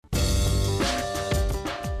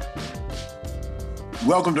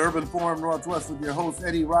Welcome to Urban Forum Northwest with your host,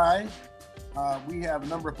 Eddie Rye. We have a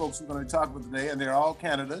number of folks we're going to talk with today, and they're all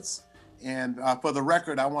candidates. And for the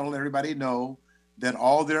record, I want to let everybody know that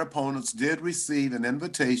all their opponents did receive an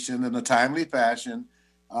invitation in a timely fashion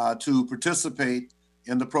to participate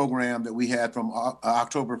in the program that we had from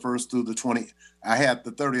October 1st through the 20th. I had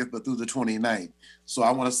the 30th, but through the 29th. So I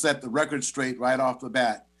want to set the record straight right off the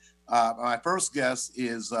bat. My first guest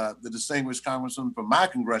is the distinguished congressman from my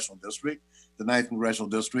congressional district, the 9th Congressional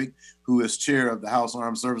District, who is chair of the House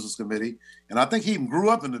Armed Services Committee. And I think he even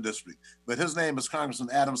grew up in the district. But his name is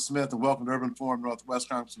Congressman Adam Smith, and welcome to Urban Forum Northwest,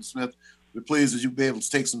 Congressman Smith. We're pleased that you'll be able to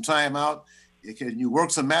take some time out. Can you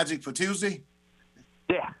work some magic for Tuesday?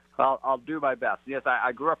 Yeah, I'll do my best. Yes,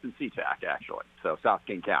 I grew up in SeaTac, actually, so South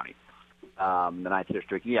King County, the 9th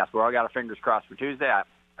District. Yes, we're all got our fingers crossed for Tuesday. I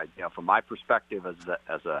from my perspective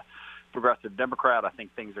as a progressive Democrat, I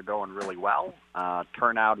think things are going really well.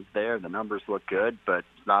 Turnout is there. The numbers look good, but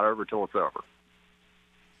it's not over till it's over.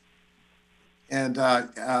 And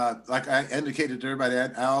like I indicated to everybody,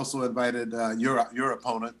 I also invited your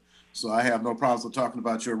opponent, so I have no problems with talking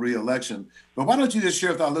about your reelection. But why don't you just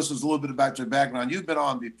share with our listeners a little bit about your background? You've been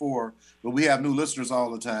on before, but we have new listeners all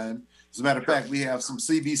the time. As a matter of fact, we have some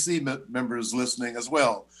CBC members listening as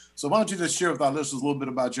well. So why don't you just share with our listeners a little bit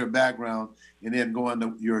about your background and then go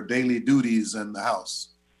into your daily duties in the House?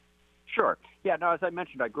 Sure. Yeah, no, as I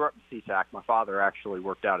mentioned, I grew up in SeaTac. My father actually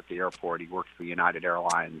worked out at the airport. He worked for United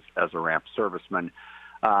Airlines as a ramp serviceman.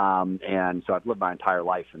 And so I've lived my entire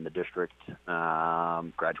life in the district.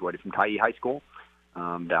 Graduated from Tyee High School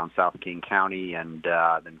down South King County, and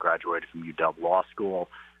then graduated from UW Law School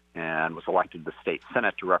and was elected to the state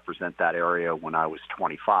Senate to represent that area when I was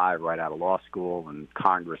 25, right out of law school, and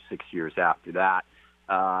Congress 6 years after that.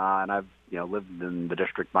 And I've lived in the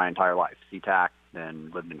district my entire life. SeaTac,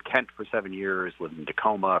 then lived in Kent for 7 years, lived in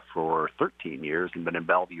Tacoma for 13 years, and been in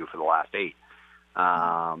Bellevue for the last 8.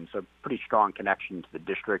 So pretty strong connection to the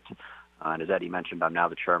district. And as Eddie mentioned, I'm now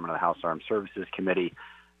the chairman of the House Armed Services Committee.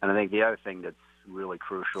 And I think the other thing that's really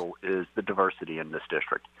crucial is the diversity in this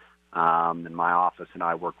district. And my office and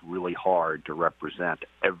I work really hard to represent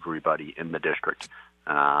everybody in the district.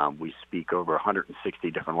 We speak over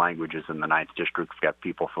 160 different languages in the 9th District. We've got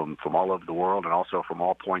people from all over the world and also from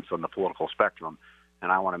all points on the political spectrum.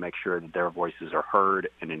 And I want to make sure that their voices are heard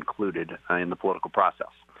and included in the political process.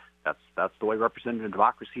 That's the way representative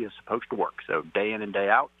democracy is supposed to work. So day in and day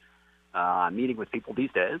out, meeting with people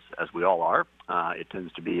these days, as we all are, it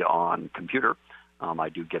tends to be on computer. I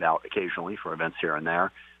do get out occasionally for events here and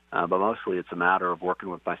there. But mostly it's a matter of working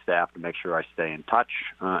with my staff to make sure I stay in touch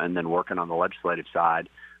and then working on the legislative side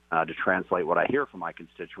to translate what I hear from my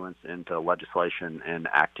constituents into legislation and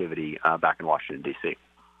activity back in Washington, D.C.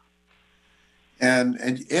 And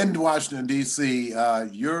in Washington, D.C.,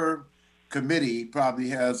 your committee probably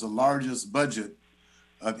has the largest budget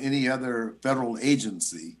of any other federal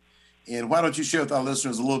agency. And why don't you share with our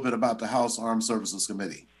listeners a little bit about the House Armed Services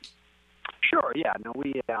Committee? Sure. Yeah. No,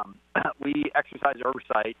 we exercise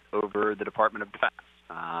oversight over the Department of Defense.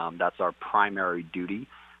 That's our primary duty.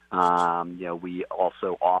 We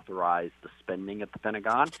also authorize the spending at the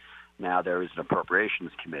Pentagon. Now, there is an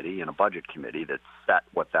appropriations committee and a budget committee that set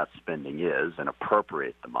what that spending is and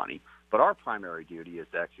appropriate the money. But our primary duty is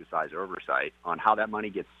to exercise oversight on how that money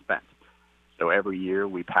gets spent. So every year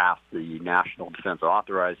we pass the National Defense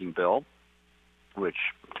Authorizing Bill, which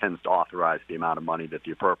tends to authorize the amount of money that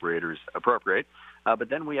the appropriators appropriate. But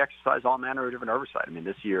then we exercise all manner of different oversight. I mean,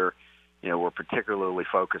 this year, we're particularly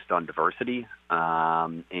focused on diversity.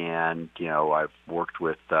 I've worked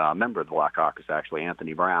with a member of the Black Caucus, actually,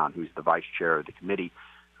 Anthony Brown, who's the vice chair of the committee,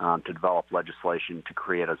 to develop legislation to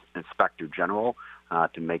create an inspector general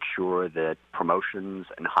to make sure that promotions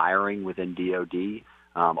and hiring within DOD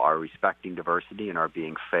are respecting diversity and are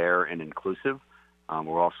being fair and inclusive.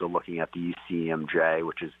 We're also looking at the UCMJ,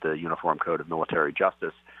 which is the Uniform Code of Military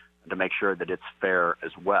Justice, to make sure that it's fair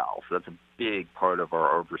as well. So that's a big part of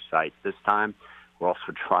our oversight this time. We're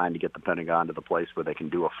also trying to get the Pentagon to the place where they can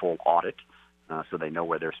do a full audit so they know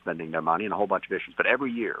where they're spending their money and a whole bunch of issues. But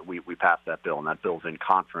every year we pass that bill, and that bill's in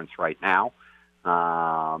conference right now.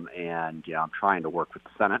 I'm trying to work with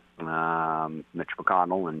the Senate. Mitch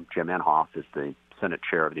McConnell and Jim Inhofe is the Senate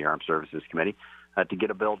chair of the Armed Services Committee. To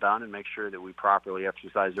get a bill done and make sure that we properly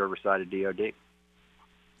exercise oversight of DOD.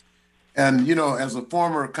 And, as a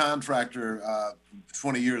former contractor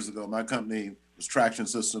 20 years ago, my company was Traction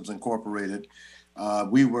Systems Incorporated.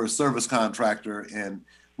 We were a service contractor, and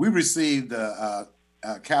we received the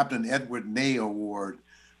Captain Edward Ney Award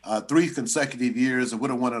 3 consecutive years, and would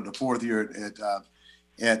have won it the 4th year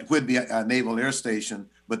at Whidbey Naval Air Station,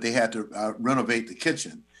 but they had to renovate the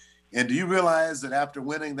kitchen. And do you realize that after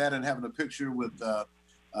winning that and having a picture with,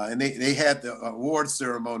 and they had the award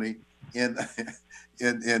ceremony in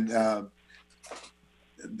in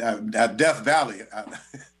Death Valley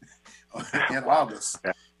in August.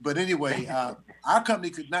 But anyway, our company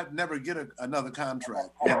could never get another contract.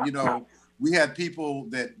 And, you know, we had people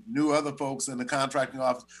that knew other folks in the contracting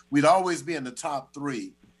office. We'd always be in the top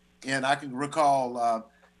three. And I can recall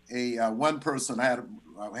one person, I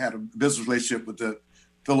had a business relationship with the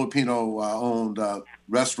Filipino-owned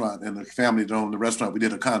restaurant and the family that owned the restaurant. We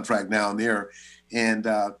did a contract down there. And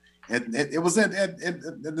it was in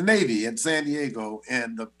the Navy in San Diego.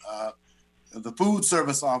 And the food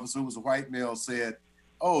service officer, who was a white male, said,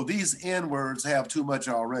 "Oh, these N-words have too much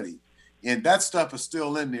already." And that stuff is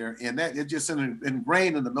still in there. And that it's just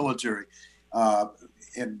ingrained in the military.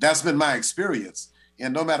 And that's been my experience.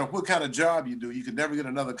 And no matter what kind of job you do, you can never get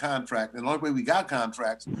another contract. And the only way we got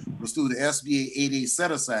contracts was through the SBA 8A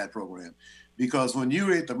set-aside program. Because when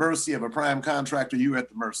you're at the mercy of a prime contractor, you're at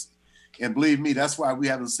the mercy. And believe me, that's why we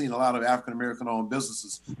haven't seen a lot of African-American owned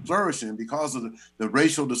businesses flourishing, because of the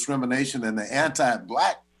racial discrimination and the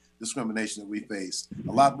anti-Black discrimination that we face,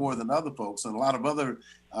 a lot more than other folks. And a lot of other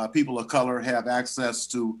people of color have access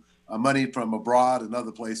to money from abroad and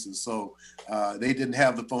other places. So they didn't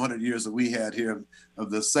have the 400 years that we had here of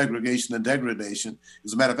the segregation and degradation.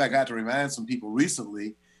 As a matter of fact, I had to remind some people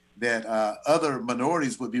recently that other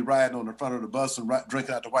minorities would be riding on the front of the bus and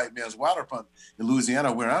drinking out the white man's waterfront in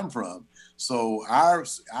Louisiana, where I'm from. So our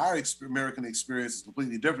American experience is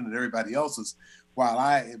completely different than everybody else's. While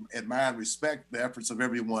I admire and respect the efforts of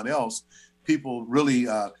everyone else, people really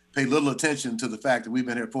pay little attention to the fact that we've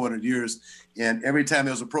been here 400 years. And every time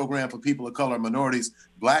there's a program for people of color and minorities,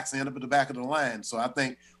 Blacks end up at the back of the line. So I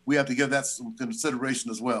think we have to give that some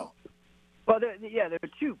consideration as well. Well, there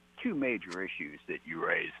are two major issues that you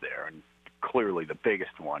raised there, and clearly the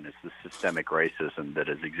biggest one is the systemic racism that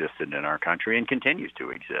has existed in our country and continues to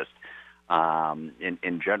exist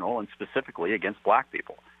in general, and specifically against Black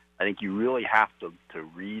people. I think you really have to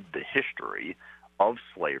read the history of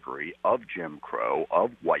slavery, of Jim Crow,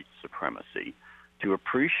 of white supremacy, to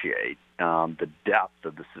appreciate the depth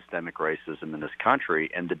of the systemic racism in this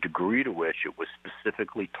country and the degree to which it was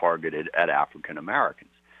specifically targeted at African Americans.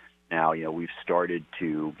 Now, we've started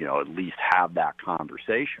to, at least have that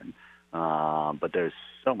conversation, but there's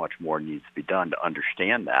so much more needs to be done to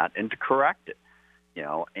understand that and to correct it.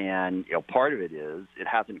 And part of it is it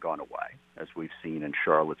hasn't gone away, as we've seen in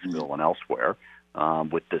Charlottesville and elsewhere,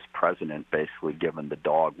 with this president basically given the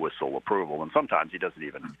dog whistle approval. And sometimes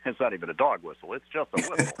it's not even a dog whistle, it's just a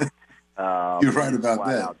whistle. You're right about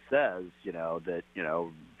that. Out says, that,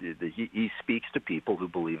 he speaks to people who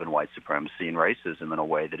believe in white supremacy and racism in a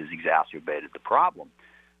way that has exacerbated the problem.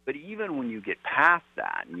 But even when you get past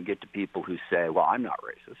that and you get to people who say, well, I'm not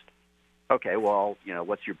racist. Okay, well,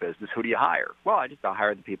 what's your business? Who do you hire? Well, I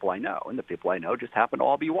hire the people I know, and the people I know just happen to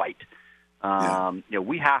all be white.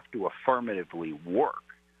 We have to affirmatively work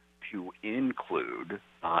to include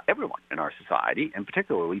everyone in our society, and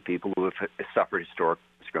particularly people who have suffered historic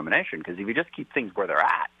discrimination, because if you just keep things where they're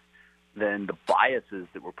at, then the biases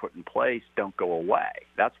that were put in place don't go away.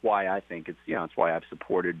 That's why I think it's why I've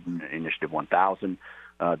supported Initiative 1000,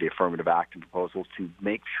 the affirmative action proposals, to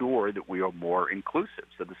make sure that we are more inclusive.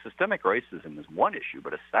 So the systemic racism is one issue,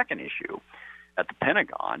 but a second issue at the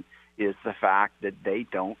Pentagon is the fact that they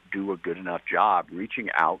don't do a good enough job reaching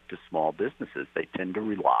out to small businesses. They tend to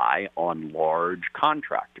rely on large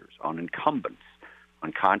contractors, on incumbents,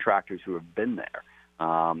 on contractors who have been there.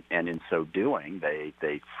 And in so doing,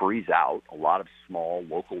 they freeze out a lot of small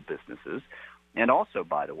local businesses. And also,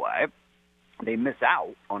 by the way, they miss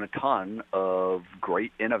out on a ton of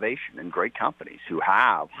great innovation and great companies who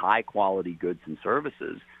have high-quality goods and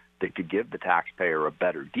services that could give the taxpayer a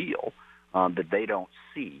better deal that they don't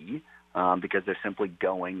see because they're simply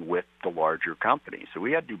going with the larger companies. So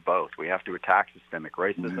we have to do both. We have to attack systemic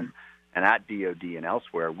racism, and at DOD and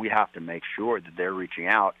elsewhere, we have to make sure that they're reaching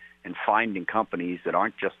out and finding companies that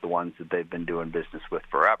aren't just the ones that they've been doing business with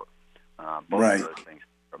forever. Both of those things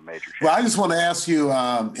are major changes. Well, I just want to ask you,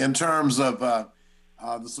 in terms of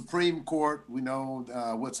the Supreme Court, we know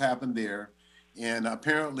what's happened there, and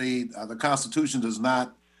apparently the Constitution does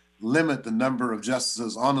not limit the number of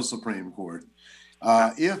justices on the Supreme Court.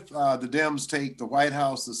 If the Dems take the White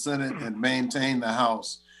House, the Senate, and maintain the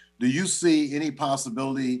House, do you see any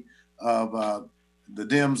possibility of the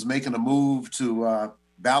Dems making a move to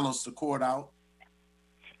balance the court out?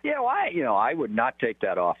 Yeah, well, I would not take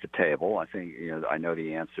that off the table. I think, I know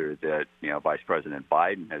the answer that, Vice President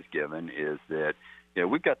Biden has given is that,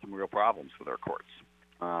 we've got some real problems with our courts.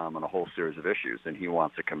 on a whole series of issues, and he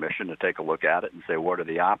wants a commission to take a look at it and say what are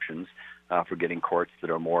the options for getting courts that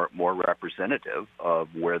are more representative of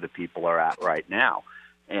where the people are at right now.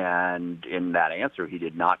 And in that answer, he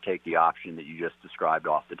did not take the option that you just described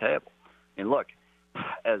off the table. And look,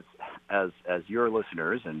 as your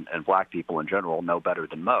listeners and black people in general know better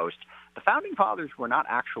than most, the Founding Fathers were not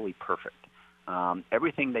actually perfect.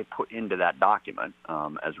 Everything they put into that document,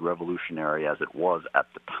 as revolutionary as it was at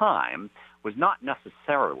the time, was not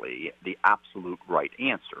necessarily the absolute right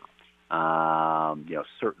answer.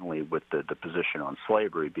 Certainly with the position on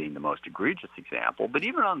slavery being the most egregious example, but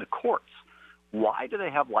even on the courts, why do they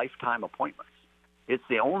have lifetime appointments? It's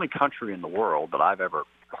the only country in the world that I've ever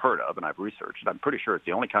heard of, and I've researched, I'm pretty sure it's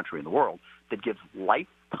the only country in the world that gives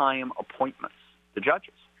lifetime appointments to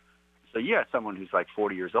judges. So you have someone who's like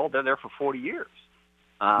 40 years old, they're there for 40 years.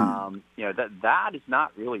 That is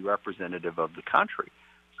not really representative of the country.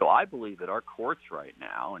 So I believe that our courts right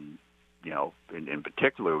now, and in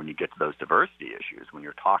particular when you get to those diversity issues, when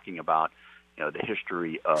you're talking about the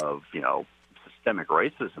history of systemic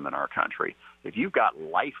racism in our country, if you've got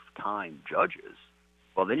lifetime judges,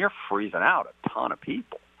 well, then you're freezing out a ton of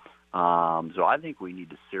people. So I think we need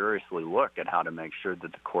to seriously look at how to make sure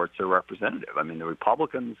that the courts are representative. I mean, the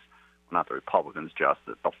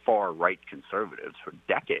far-right conservatives for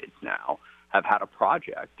decades now have had a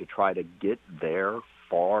project to try to get their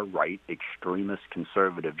far-right extremist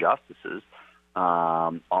conservative justices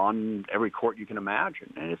on every court you can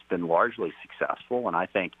imagine. And it's been largely successful. And I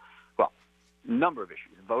think, a number of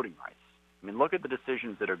issues, voting rights. I mean, look at the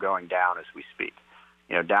decisions that are going down as we speak.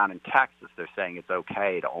 Down in Texas, they're saying it's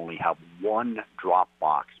okay to only have one drop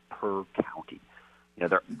box per county.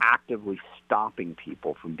 They're actively stopping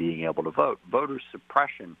people from being able to vote. Voter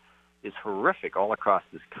suppression is horrific all across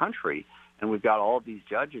this country, and we've got all of these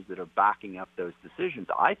judges that are backing up those decisions,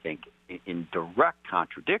 I think, in direct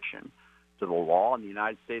contradiction to the law and the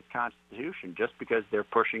United States Constitution, just because they're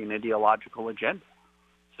pushing an ideological agenda.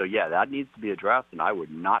 So, that needs to be addressed, and I would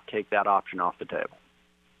not take that option off the table.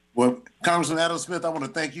 Well, Congressman Adam Smith, I want to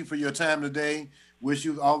thank you for your time today. Wish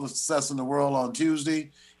you all the success in the world on Tuesday,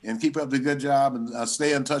 and keep up the good job and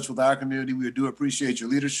stay in touch with our community. We do appreciate your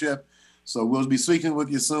leadership. So we'll be speaking with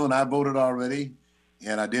you soon. I voted already,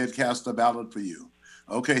 and I did cast a ballot for you.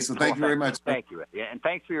 Okay, so thank you very much. Thank you. Yeah, and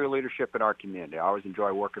thanks for your leadership in our community. I always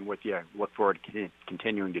enjoy working with you. I look forward to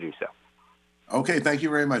continuing to do so. Okay, thank you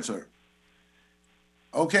very much, sir.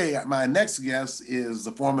 Okay, my next guest is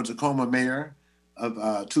the former Tacoma mayor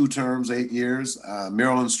of 2 terms, 8 years,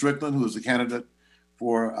 Marilyn Strickland, who is a candidate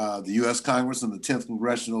for the U.S. Congress in the 10th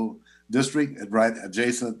Congressional District, right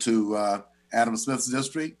adjacent to Adam Smith's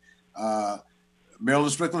district. Marilyn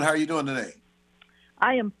Strickland, how are you doing today?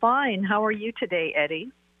 I am fine. How are you today,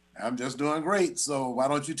 Eddie? I'm just doing great. So why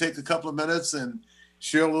don't you take a couple of minutes and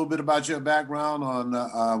share a little bit about your background on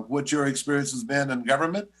what your experience has been in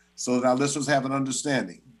government so that our listeners have an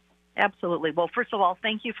understanding. Absolutely. Well, first of all,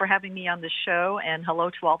 thank you for having me on the show, and hello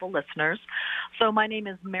to all the listeners. So my name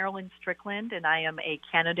is Marilyn Strickland, and I am a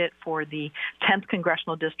candidate for the 10th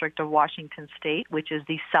Congressional District of Washington State, which is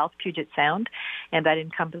the South Puget Sound, and that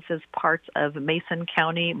encompasses parts of Mason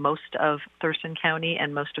County, most of Thurston County,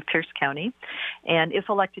 and most of Pierce County. And if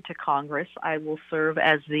elected to Congress, I will serve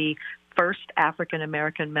as the first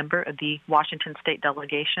African-American member of the Washington State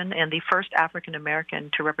delegation and the first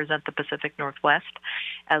African-American to represent the Pacific Northwest,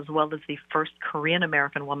 as well as the first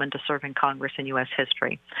Korean-American woman to serve in Congress in U.S.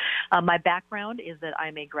 history. My background is that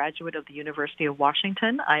I'm a graduate of the University of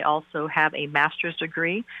Washington. I also have a master's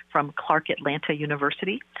degree from Clark Atlanta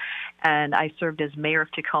University, and I served as mayor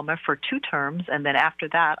of Tacoma for 2 terms, and then after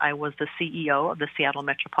that, I was the CEO of the Seattle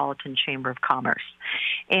Metropolitan Chamber of Commerce.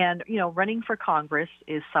 And, running for Congress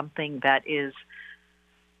is something that is,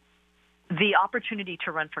 the opportunity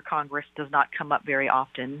to run for Congress does not come up very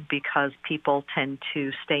often because people tend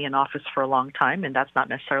to stay in office for a long time, and that's not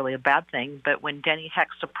necessarily a bad thing. But when Denny Heck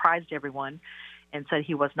surprised everyone and said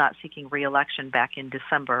he was not seeking re-election back in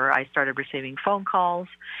December, I started receiving phone calls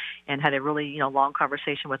and had a really, long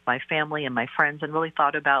conversation with my family and my friends, and really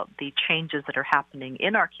thought about the changes that are happening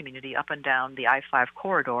in our community up and down the I-5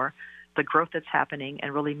 corridor, the growth that's happening,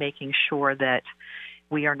 and really making sure that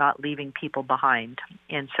we are not leaving people behind.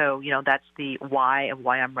 And so, that's the why of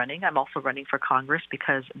why I'm running. I'm also running for Congress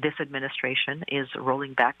because this administration is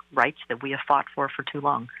rolling back rights that we have fought for too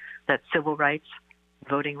long. That's civil rights,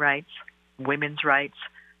 voting rights, women's rights,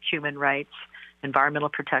 human rights, environmental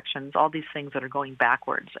protections, all these things that are going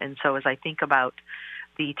backwards. And so as I think about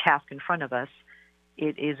the task in front of us,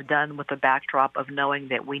 it is done with the backdrop of knowing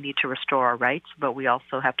that we need to restore our rights, but we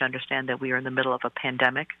also have to understand that we are in the middle of a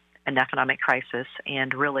pandemic, an economic crisis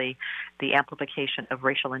and really the amplification of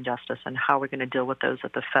racial injustice and how we're going to deal with those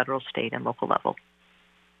at the federal, state, and local level.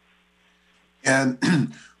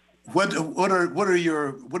 And what is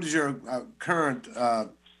your current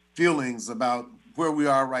feelings about where we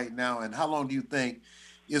are right now, and how long do you think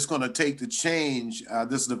it's going to take to change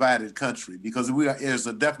this divided country? Because there's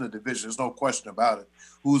a definite division. There's no question about it.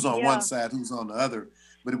 Who's on one side, who's on the other.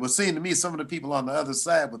 But it would seem to me some of the people on the other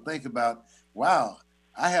side would think about, wow,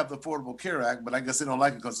 I have the Affordable Care Act, but I guess they don't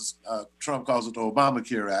like it because Trump calls it the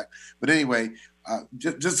Obamacare Act. But anyway,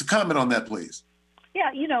 just a comment on that, please.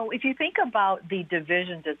 Yeah, if you think about the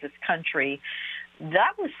divisions of this country,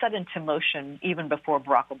 that was set into motion even before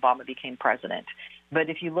Barack Obama became president. But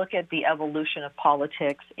if you look at the evolution of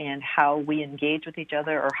politics and how we engage with each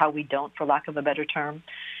other, or how we don't, for lack of a better term,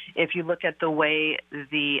 if you look at the way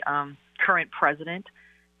the current president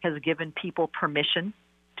has given people permission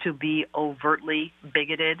to be overtly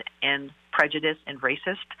bigoted and prejudiced and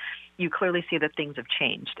racist, you clearly see that things have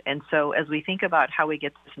changed. And so as we think about how we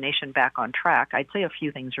get this nation back on track, I'd say a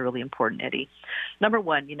few things are really important, Eddie. Number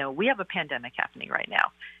one, we have a pandemic happening right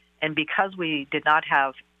now. And because we did not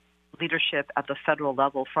have leadership at the federal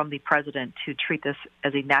level from the president to treat this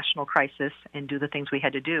as a national crisis and do the things we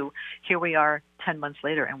had to do, here we are 10 months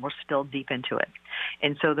later and we're still deep into it.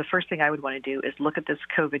 And so the first thing I would want to do is look at this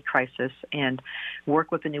COVID crisis and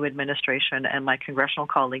work with the new administration and my congressional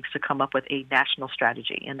colleagues to come up with a national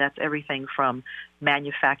strategy. And that's everything from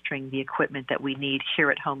manufacturing the equipment that we need here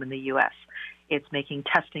at home in the U.S. It's making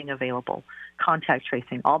testing available, contact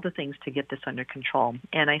tracing, all the things to get this under control.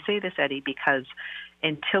 And I say this, Eddie, because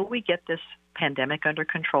until we get this pandemic under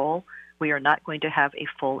control, we are not going to have a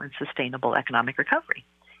full and sustainable economic recovery.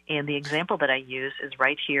 And the example that I use is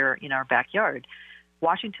right here in our backyard.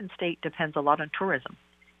 Washington State depends a lot on tourism,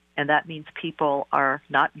 and that means people are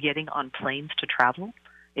not getting on planes to travel.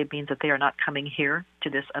 It means that they are not coming here to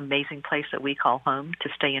this amazing place that we call home to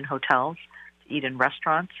stay in hotels, to eat in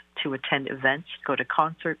restaurants, to attend events, go to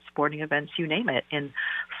concerts, sporting events, you name it. And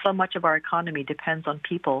so much of our economy depends on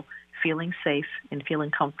people feeling safe and feeling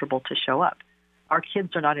comfortable to show up. Our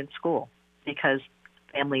kids are not in school because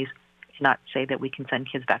families cannot say that we can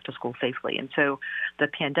send kids back to school safely. And so the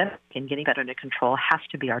pandemic and getting that under control has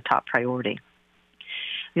to be our top priority.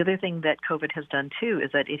 The other thing that COVID has done, too,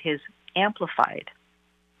 is that it has amplified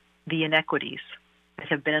the inequities that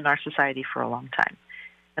have been in our society for a long time.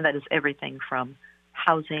 And that is everything from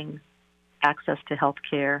housing, access to health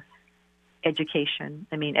care, education.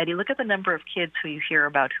 I mean, Eddie, look at the number of kids who you hear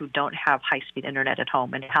about who don't have high-speed internet at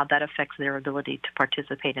home and how that affects their ability to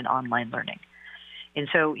participate in online learning. And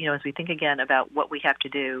so, as we think again about what we have to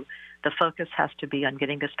do, the focus has to be on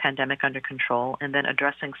getting this pandemic under control and then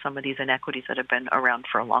addressing some of these inequities that have been around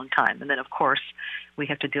for a long time. And then, of course, we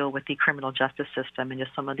have to deal with the criminal justice system and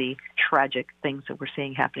just some of the tragic things that we're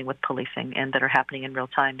seeing happening with policing and that are happening in real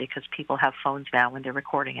time because people have phones now and they're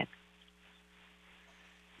recording it.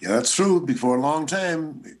 Yeah, that's true. Before a long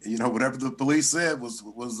time, whatever the police said was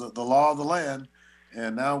the law of the land,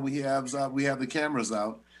 and now we have the cameras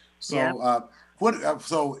out. So, yeah.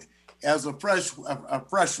 So as a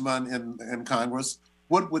freshman in Congress,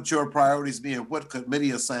 what would your priorities be, and what committee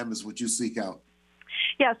assignments would you seek out?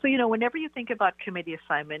 Yeah, so, whenever you think about committee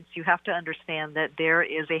assignments, you have to understand that there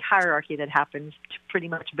is a hierarchy that happens pretty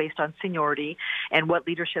much based on seniority and what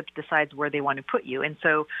leadership decides where they want to put you. And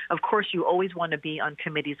so, of course, you always want to be on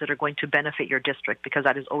committees that are going to benefit your district because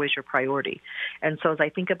that is always your priority. And so as I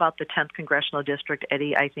think about the 10th Congressional District,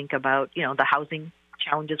 Eddie, I think about, the housing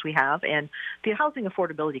challenges we have. And the housing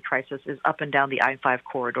affordability crisis is up and down the I-5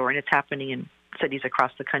 corridor, and it's happening in cities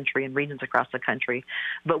across the country and regions across the country,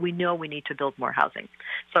 but we know we need to build more housing.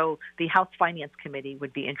 So the House Finance Committee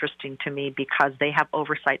would be interesting to me because they have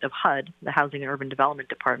oversight of HUD, the Housing and Urban Development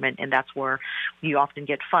Department, and that's where you often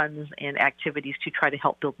get funds and activities to try to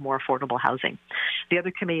help build more affordable housing. The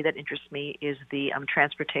other committee that interests me is the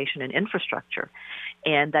Transportation and Infrastructure,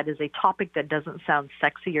 and that is a topic that doesn't sound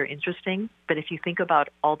sexy or interesting, but if you think about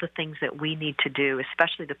all the things that we need to do,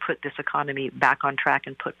 especially to put this economy back on track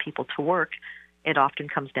and put people to work, it often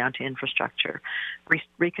comes down to infrastructure,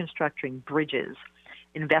 reconstructing bridges,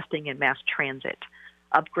 investing in mass transit,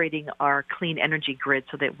 upgrading our clean energy grid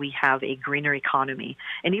so that we have a greener economy,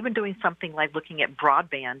 and even doing something like looking at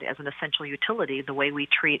broadband as an essential utility, the way we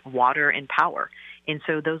treat water and power. And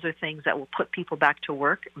so those are things that will put people back to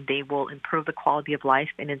work. They will improve the quality of life.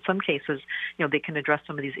 And in some cases, they can address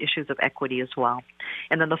some of these issues of equity as well.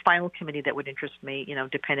 And then the final committee that would interest me,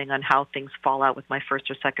 depending on how things fall out with my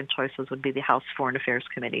first or second choices, would be the House Foreign Affairs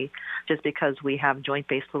Committee, just because we have Joint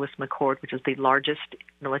Base Lewis McChord, which is the largest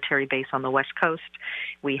military base on the West Coast.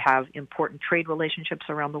 We have important trade relationships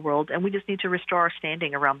around the world, and we just need to restore our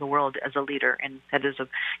standing around the world as a leader. And that is of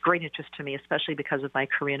great interest to me, especially because of my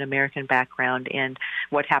Korean American background and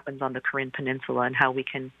what happens on the Korean Peninsula and how we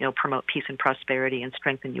can, promote peace and prosperity and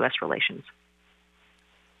strengthen U.S. relations.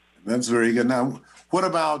 That's very good. Now, what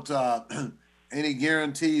about any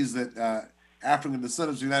guarantees that African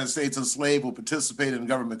descendants of the United States enslaved will participate in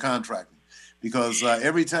government contracting? Because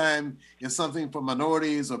every time it's something for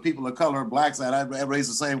minorities or people of color, blacks, I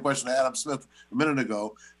raised the same question to Adam Smith a minute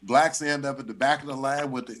ago, blacks end up at the back of the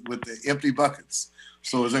line with the empty buckets.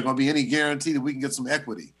 So is there going to be any guarantee that we can get some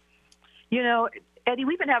equity? Eddie,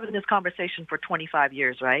 we've been having this conversation for 25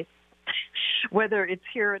 years, right? Whether it's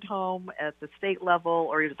here at home, at the state level,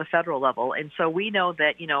 or at the federal level. And so we know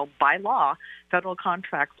that, by law, federal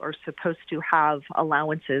contracts are supposed to have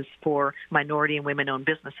allowances for minority and women-owned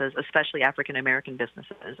businesses, especially African-American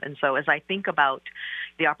businesses. And so as I think about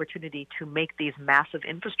the opportunity to make these massive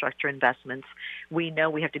infrastructure investments, we know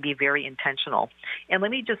we have to be very intentional. And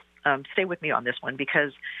let me just stay with me on this one,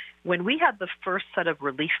 because when we had the first set of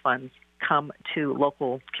relief funds come to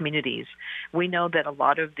local communities, we know that a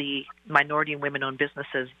lot of the minority and women-owned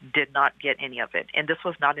businesses did not get any of it. And this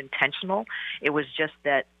was not intentional. It was just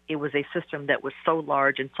that it was a system that was so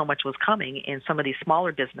large and so much was coming, and some of these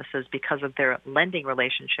smaller businesses, because of their lending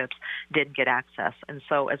relationships, didn't get access. And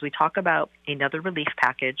so as we talk about another relief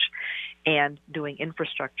package and doing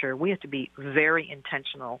infrastructure, we have to be very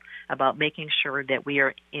intentional about making sure that we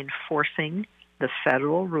are enforcing the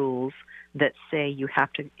federal rules that say you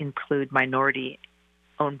have to include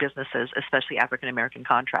minority-owned businesses, especially African-American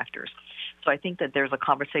contractors. So I think that there's a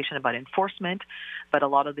conversation about enforcement, but a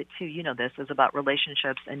lot of it, too, this is about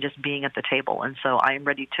relationships and just being at the table. And so I am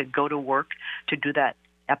ready to go to work to do that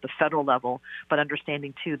at the federal level, but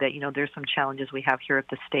understanding, too, that, there's some challenges we have here at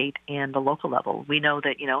the state and the local level. We know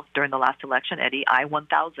that, during the last election, Eddie,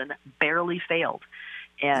 I-1000 barely failed.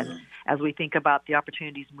 And as we think about the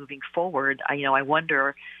opportunities moving forward, I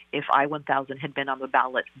wonder if I-1000 had been on the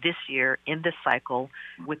ballot this year in this cycle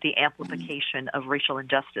with the amplification of racial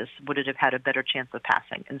injustice, would it have had a better chance of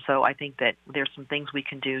passing? And so I think that there's some things we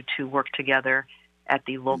can do to work together at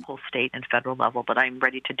the local, state, and federal level, but I'm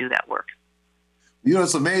ready to do that work.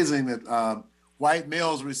 It's amazing that white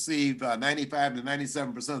males receive 95 to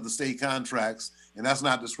 97% of the state contracts, and that's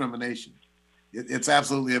not discrimination. It's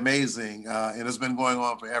absolutely amazing, and it's been going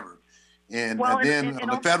on forever. And then on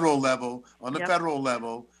the federal level,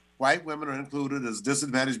 white women are included as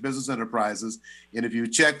disadvantaged business enterprises. And if you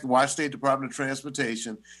check the Washington State Department of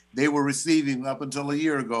Transportation, they were receiving up until a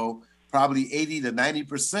year ago probably 80 to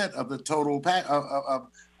 90% of the total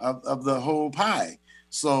of the whole pie.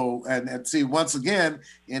 So, and see, once again,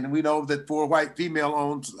 and we know that 4 white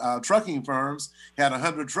female-owned trucking firms had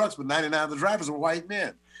 100 trucks, but 99 of the drivers were white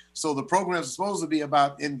men. So the program is supposed to be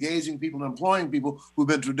about engaging people and employing people who've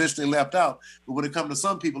been traditionally left out. But when it comes to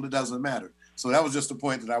some people, it doesn't matter. So that was just a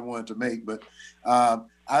point that I wanted to make. But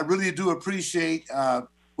I really do appreciate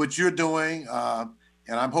what you're doing.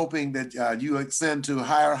 And I'm hoping that you ascend to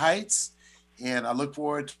higher heights. And I look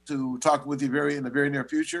forward to talking with you in the very near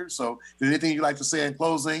future. So is there anything you'd like to say in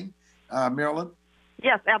closing, Marilyn?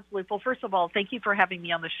 Yes, absolutely. Well, first of all, thank you for having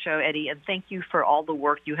me on the show, Eddie, and thank you for all the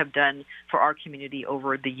work you have done for our community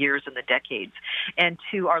over the years and the decades. And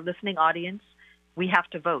to our listening audience, we have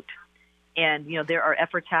to vote. And, there are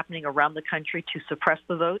efforts happening around the country to suppress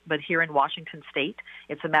the vote, but here in Washington State,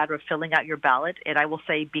 it's a matter of filling out your ballot. And I will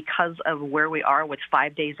say, because of where we are with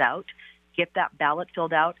 5 days out, get that ballot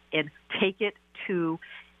filled out and take it to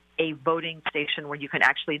a voting station where you can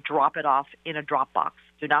actually drop it off in a drop box.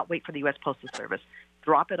 Do not wait for the U.S. Postal Service.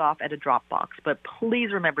 Drop it off at a drop box. But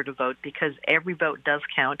please remember to vote, because every vote does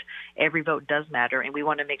count. Every vote does matter. And we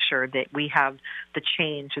want to make sure that we have the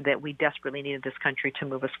change that we desperately need in this country to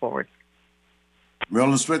move us forward.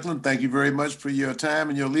 Marilyn Strickland, thank you very much for your time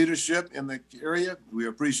and your leadership in the area. We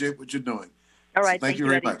appreciate what you're doing. All right. So thank you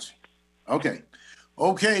very much.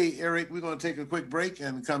 Okay, Eric, we're going to take a quick break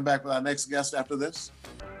and come back with our next guest after this.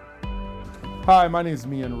 Hi, my name is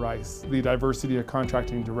Mian Rice, the Diversity and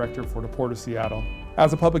Contracting Director for the Port of Seattle.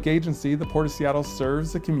 As a public agency, the Port of Seattle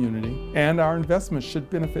serves the community, and our investments should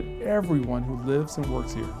benefit everyone who lives and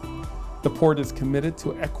works here. The Port is committed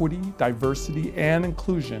to equity, diversity, and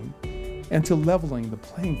inclusion, and to leveling the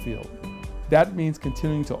playing field. That means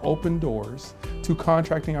continuing to open doors to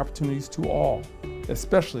contracting opportunities to all,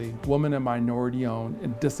 especially women and minority-owned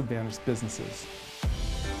and disadvantaged businesses.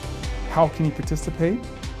 How can you participate?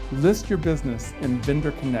 List your business in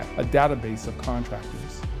Vendor Connect, a database of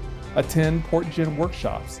contractors. Attend PortGen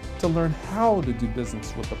workshops to learn how to do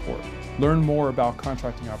business with the Port. Learn more about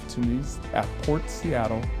contracting opportunities at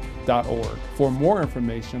portseattle.org. For more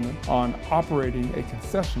information on operating a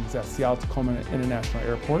concessions at Seattle-Tacoma International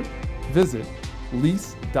Airport, visit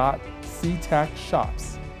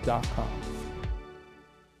lease.ctacshops.com.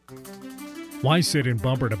 Why sit in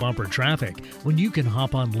bumper-to-bumper traffic when you can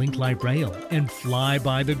hop on Link Light Rail and fly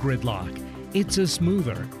by the gridlock? It's a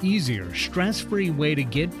smoother, easier, stress-free way to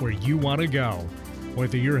get where you want to go.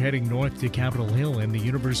 Whether you're heading north to Capitol Hill and the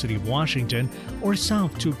University of Washington or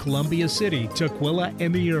south to Columbia City, Tukwila,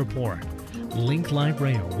 and the airport, Link Light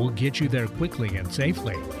Rail will get you there quickly and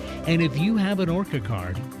safely. And if you have an ORCA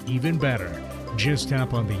card, even better. Just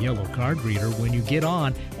tap on the yellow card reader when you get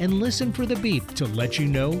on and listen for the beep to let you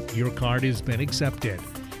know your card has been accepted.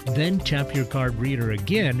 Then tap your card reader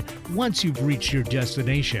again once you've reached your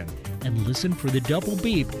destination and listen for the double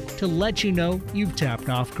beep to let you know you've tapped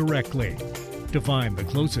off correctly. To find the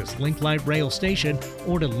closest Link Light Rail station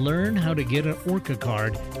or to learn how to get an ORCA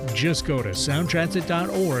card, just go to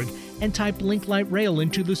soundtransit.org and type Link Light Rail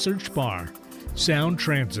into the search bar. Sound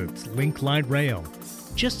Transit's Link Light Rail.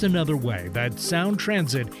 Just another way that Sound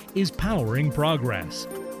Transit is powering progress.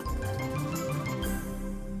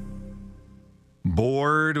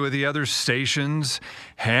 Bored with the other stations,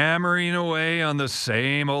 hammering away on the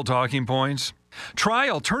same old talking points? Try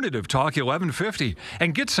Alternative Talk 1150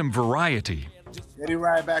 and get some variety. Eddie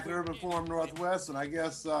Rye back at Urban Forum Northwest, and I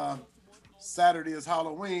guess Saturday is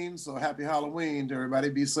Halloween, so happy Halloween to everybody.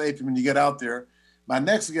 Be safe when you get out there. My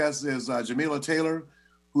next guest is Jamila Taylor,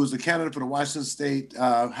 who is the candidate for the Washington State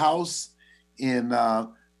House in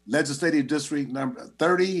Legislative District number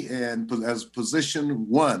 30 and as position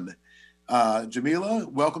 1. Jamila,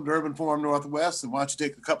 welcome to Urban Forum Northwest, and why don't you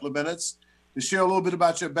take a couple of minutes to share a little bit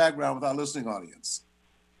about your background with our listening audience.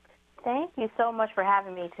 Thank you so much for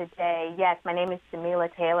having me today. Yes, my name is Jamila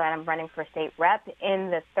Taylor, and I'm running for state rep in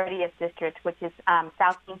the 30th district, which is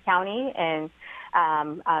South King County and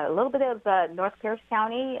a little bit of North Pierce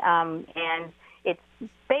County, and it's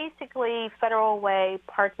basically Federal Way,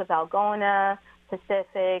 parts of Algona,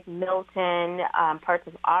 Pacific, Milton, parts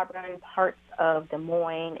of Auburn, parts of Des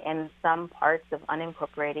Moines, and some parts of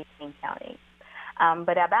unincorporated King County.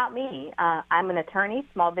 But about me, I'm an attorney,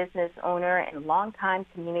 small business owner, and longtime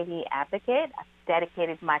community advocate. I've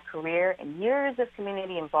dedicated my career and years of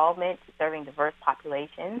community involvement to serving diverse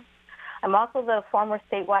populations. I'm also the former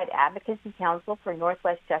statewide advocacy counsel for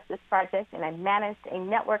Northwest Justice Project, and I managed a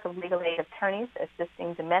network of legal aid attorneys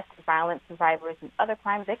assisting domestic violence survivors and other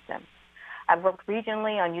crime victims. I've worked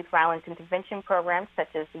regionally on youth violence intervention programs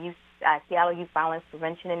such as the Seattle Youth Violence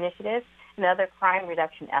Prevention Initiative and other crime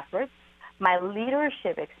reduction efforts. My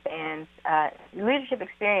leadership experience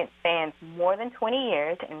spans more than 20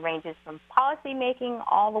 years and ranges from policy making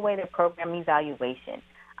all the way to program evaluation.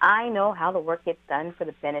 I know how the work gets done for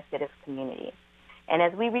the benefit of community. And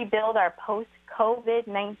as we rebuild our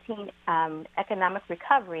post-COVID-19 economic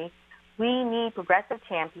recovery, we need progressive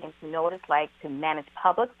champions who know what it's like to manage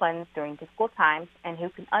public funds during difficult times and who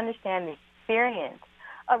can understand the experience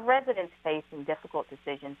of residents facing difficult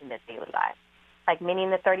decisions in their daily lives. Like many in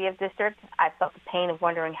the 30th district, I felt the pain of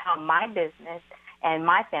wondering how my business and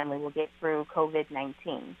my family will get through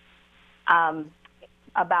COVID-19.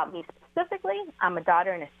 About me specifically, I'm a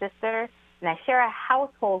daughter and a sister, and I share a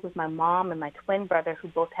household with my mom and my twin brother who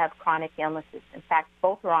both have chronic illnesses. In fact,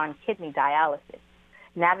 both are on kidney dialysis.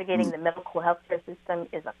 Navigating the medical healthcare system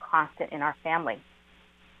is a constant in our family.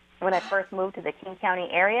 When I first moved to the King County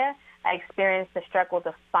area, I experienced the struggle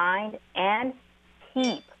to find and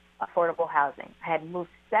keep affordable housing. I had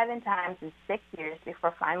moved 7 times in 6 years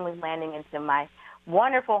before finally landing into my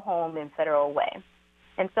wonderful home in Federal Way.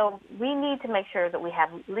 And so we need to make sure that we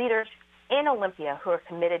have leaders in Olympia who are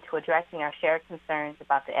committed to addressing our shared concerns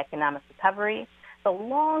about the economic recovery, the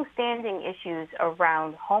long-standing issues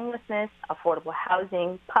around homelessness, affordable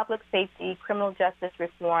housing, public safety, criminal justice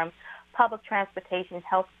reform, public transportation,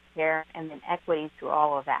 health care, and then equity through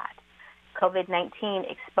all of that. COVID-19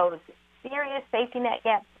 exposed serious safety net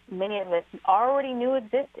gaps many of us already knew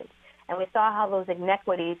existed, and we saw how those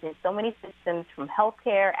inequities in so many systems from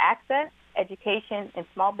healthcare access, education, and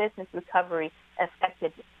small business recovery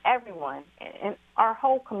affected everyone in our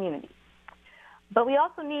whole community. But we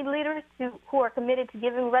also need leaders who are committed to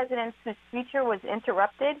giving residents whose future was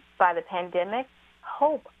interrupted by the pandemic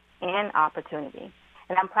hope and opportunity.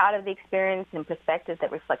 And I'm proud of the experience and perspective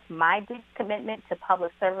that reflects my deep commitment to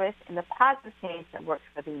public service and the positive change that works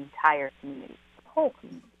for the entire community, the whole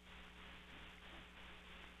community.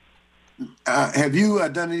 Have you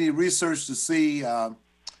done any research to see the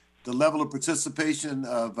level of participation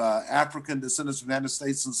of African descendants of the United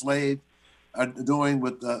States enslaved are doing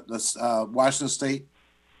with the Washington State?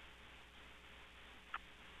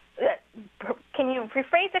 Can you you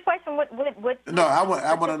rephrase the question? What No, I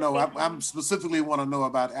want to know. I'm specifically want to know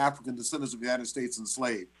about African descendants of the United States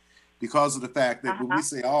enslaved, because of the fact that when we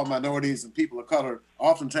say all minorities and people of color,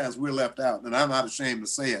 oftentimes we're left out, and I'm not ashamed to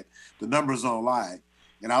say it. The numbers don't lie,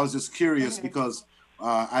 and I was just curious because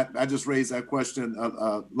I just raised that question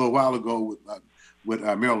a little while ago with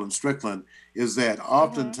Marilyn Strickland. Is that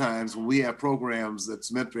oftentimes when we have programs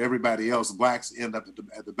that's meant for everybody else, blacks end up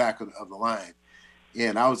at the back of the line.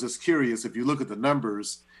 And I was just curious, if you look at the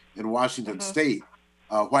numbers in Washington State,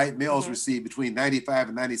 white males receive between 95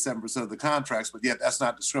 and 97% of the contracts, but yet that's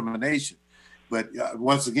not discrimination. But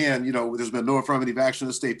once again, there's been no affirmative action in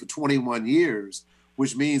the state for 21 years,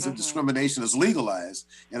 which means that discrimination is legalized.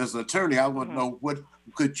 And as an attorney, I want to know, what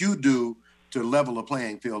could you do to level the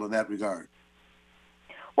playing field in that regard?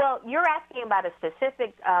 Well, you're asking about a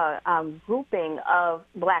specific grouping of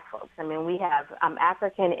black folks. I mean, we have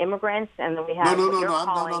African immigrants, and then we have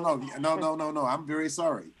No. I'm very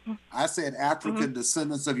sorry. I said African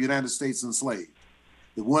descendants of United States enslaved,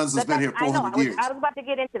 the ones that's been here 400 years. I was about to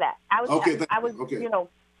get into that.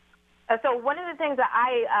 So one of the things that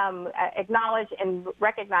I acknowledge and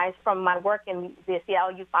recognize from my work in the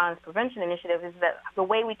Seattle Youth Violence Prevention Initiative is that the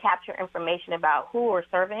way we capture information about who we're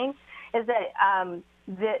serving is that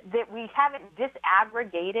that we haven't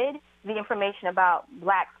disaggregated the information about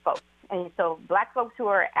black folks. And so black folks who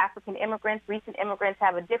are African immigrants, recent immigrants,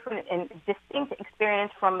 have a different and distinct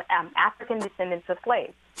experience from African descendants of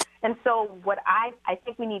slaves. And so what I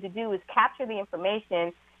think we need to do is capture the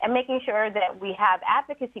information and making sure that we have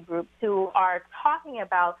advocacy groups who are talking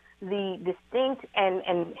about the distinct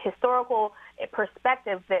and historical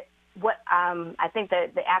perspective that what I think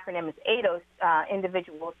that the acronym is ADOS,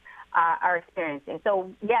 individuals are experiencing. So,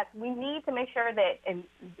 yes, we need to make sure that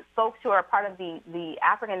folks who are part of the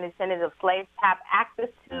African descendants of slaves have access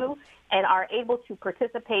to and are able to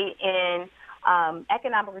participate in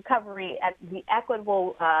economic recovery at the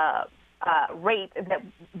equitable rate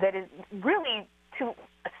that is really to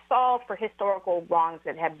solve for historical wrongs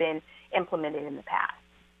that have been implemented in the past.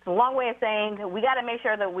 It's a long way of saying that we got to make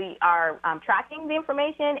sure that we are tracking the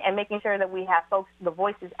information and making sure that we have folks, the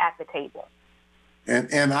voices at the table.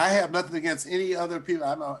 And I have nothing against any other people.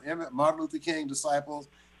 I'm a Martin Luther King disciple.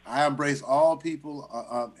 I embrace all people.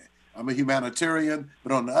 I'm a humanitarian.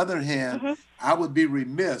 But on the other hand, I would be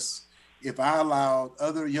remiss if I allowed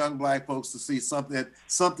other young black folks to see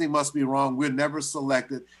something must be wrong. We're never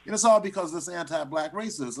selected. And it's all because of this anti-black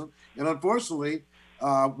racism. And unfortunately,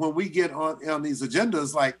 when we get on these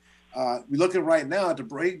agendas, like we're looking right now at the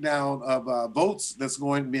breakdown of votes that's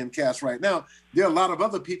going to be cast right now, there are a lot of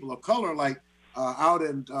other people of color, like out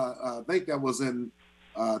in, I think that was in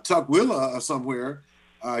Tukwila or somewhere,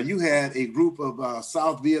 you had a group of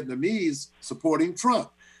South Vietnamese supporting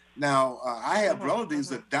Trump. Now, I have relatives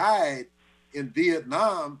that died in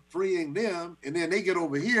Vietnam, freeing them, and then they get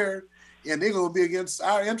over here and they're going to be against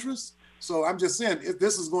our interests. So I'm just saying, if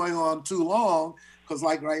this is going on too long, because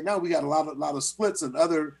like right now we got a lot of splits in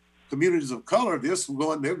other communities of color.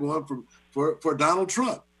 They're going for Donald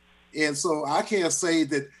Trump, and so I can't say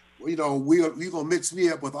that we're gonna mix me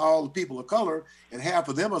up with all the people of color and half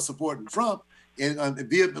of them are supporting Trump and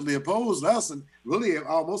vehemently opposed us and really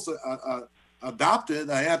almost adopted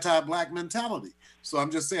an anti-black mentality. So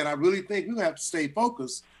I'm just saying, I really think we have to stay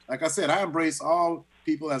focused. Like I said, I embrace all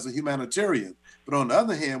people as a humanitarian, but on the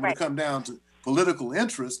other hand, when it comes down to political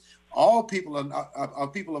interest, all people are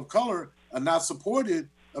people of color are not supportive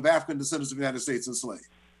of African descendants of the United States enslaved.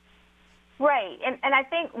 Right. And I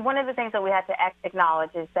think one of the things that we have to acknowledge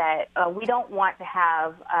is that we don't want to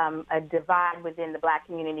have a divide within the black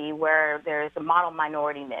community where there's a model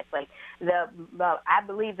minority myth. Like I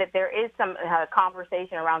believe that there is some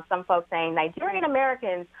conversation around some folks saying Nigerian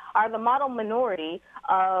Americans are the model minority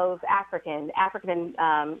of African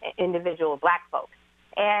individual black folks.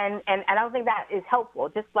 And I don't think that is helpful.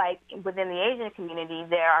 Just like within the Asian community,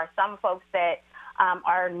 there are some folks that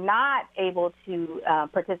are not able to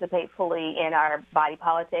participate fully in our body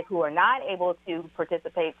politic, who are not able to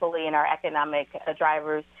participate fully in our economic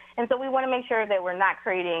drivers. And so we want to make sure that we're not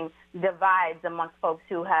creating divides amongst folks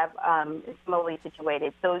who have similarly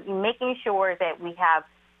situated. So making sure that we have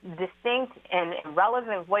distinct and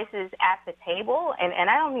relevant voices at the table, and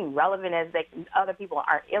I don't mean relevant as that other people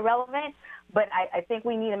are irrelevant, but I think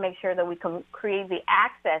we need to make sure that we can create the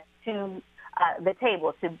access to the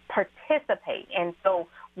table to participate. And so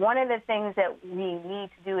one of the things that we need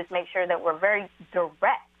to do is make sure that we're very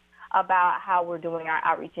direct about how we're doing our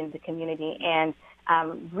outreach in the community and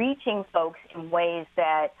reaching folks in ways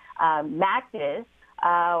that matches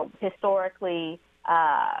historically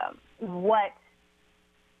what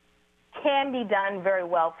can be done very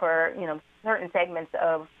well for, certain segments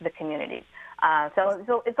of the community.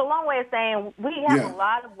 So it's a long way of saying we have a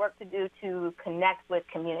lot of work to do to connect with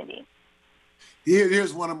community.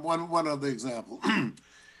 Here's one other example.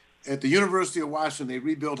 At the University of Washington, they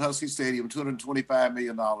rebuilt Husky Stadium, $225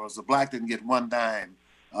 million. The Black didn't get one dime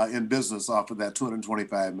in business off of that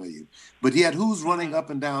 $225 million. But yet, who's running up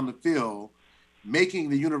and down the field, making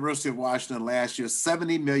the University of Washington last year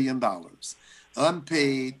 $70 million,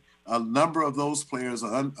 unpaid? A number of those players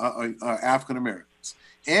are African Americans.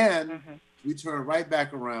 And we turn right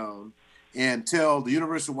back around and tell the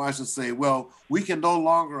University of Washington, say, well, we can no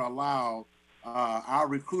longer allow our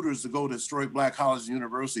recruiters to go to historic Black colleges and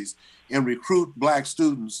universities and recruit Black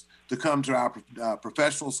students to come to our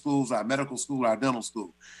professional schools, our medical school, our dental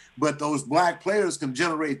school. But those Black players can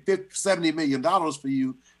generate $70 million for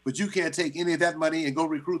you, but you can't take any of that money and go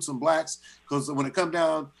recruit some Blacks, because when it comes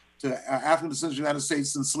down to African descendants of the United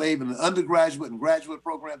States enslaved in the undergraduate and graduate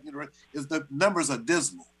program, the numbers are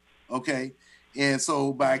dismal, okay? And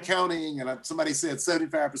so by counting, and somebody said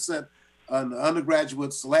 75% on the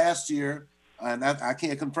undergraduates last year, and I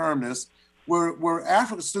can't confirm this, were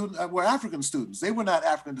African students. They were not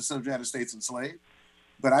African descendants of the United States enslaved.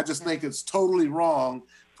 But I just think it's totally wrong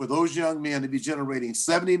for those young men to be generating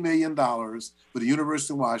 $70 million for the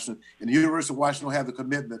University of Washington, and the University of Washington will have the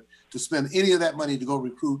commitment to spend any of that money to go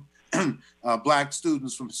recruit Black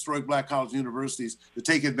students from historic Black colleges and universities to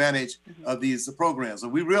take advantage of these programs.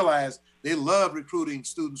 And we realize they love recruiting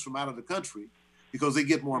students from out of the country because they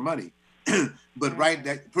get more money. But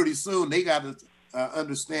pretty soon they got to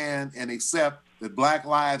understand and accept that Black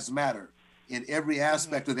lives matter in every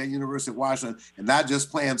aspect of that University of Washington, and not just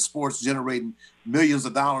playing sports generating millions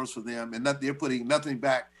of dollars for them, and they're putting nothing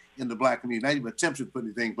back in the Black community, not even attempting to put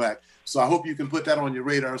anything back. So I hope you can put that on your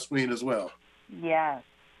radar screen as well. Yes.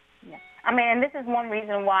 Yeah. I mean, and this is one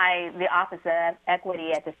reason why the Office of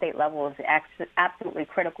Equity at the state level is absolutely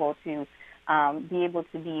critical to be able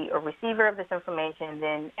to be a receiver of this information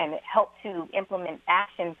and help to implement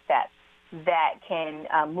action steps that can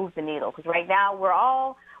move the needle. Because right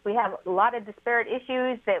now we have a lot of disparate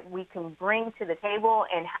issues that we can bring to the table,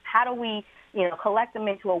 and how do we, collect them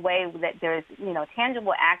into a way that there's,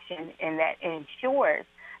 tangible action and that ensures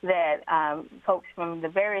that folks from the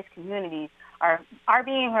various communities are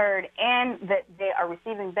being heard and that they are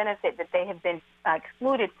receiving benefit that they have been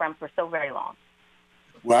excluded from for so very long.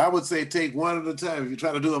 Well, I would say take one at a time. If you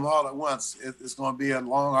try to do them all at once, it's going to be a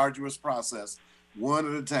long, arduous process. One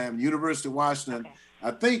at a time. University of Washington, okay.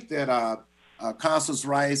 I think that Constance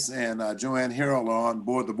Rice and Joanne Harrell are on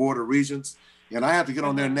board the Board of Regents, and I have to get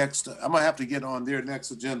on their next. I'm going to have to get on their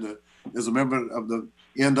next agenda as a member of the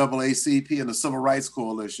NAACP and the Civil Rights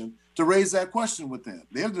Coalition to raise that question with them.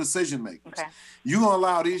 They're the decision makers. Okay. You're going to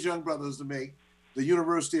allow these young brothers to make the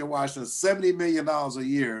University of Washington $70 million a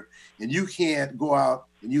year, and you can't go out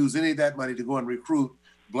and use any of that money to go and recruit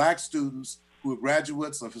Black students who are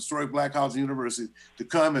graduates of historic Black colleges and universities to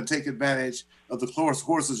come and take advantage of the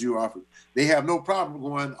courses you offer. They have no problem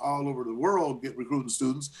going all over the world recruiting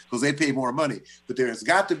students because they pay more money. But there's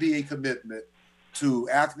got to be a commitment to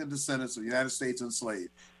African descendants of the United States enslaved.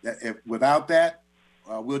 Without that,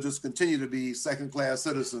 we'll just continue to be second-class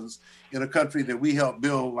citizens in a country that we help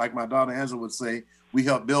build, like my daughter Angela would say, we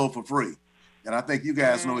help build for free. And I think you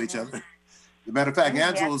guys know each other. As a matter of fact,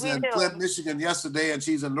 Angela was in Flint, Michigan yesterday, and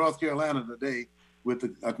she's in North Carolina today with the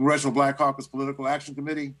Congressional Black Caucus Political Action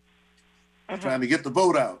Committee, trying to get the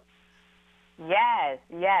vote out. Yes,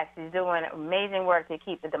 she's doing amazing work to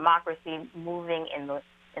keep the democracy moving in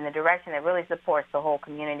the direction that really supports the whole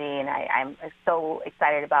community. And I'm so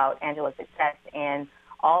excited about Angela's success and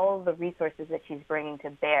all the resources that she's bringing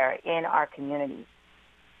to bear in our communities.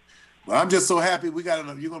 Well, I'm just so happy we're going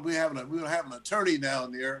to have an attorney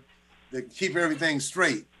down there that keep everything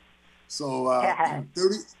straight. So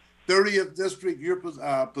 30th district, your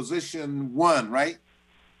position 1, right?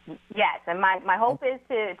 Yes, and my hope is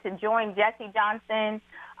to join Jesse Johnson.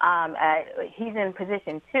 He's in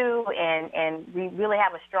position 2, and we really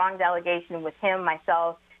have a strong delegation with him,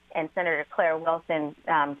 myself, and Senator Claire Wilson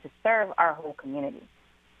to serve our whole community.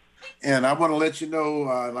 And I want to let you know,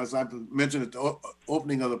 as I mentioned at the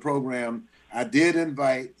opening of the program, I did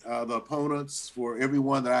invite the opponents for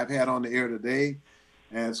everyone that I've had on the air today.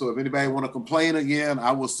 And so if anybody want to complain again,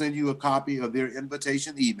 I will send you a copy of their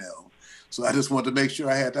invitation email. So I just want to make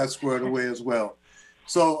sure I had that squared away as well.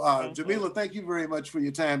 So Jamila, thank you very much for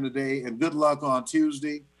your time today, and good luck on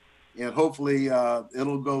Tuesday. And hopefully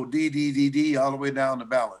it'll go DDDD all the way down the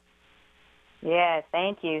ballot. Yes,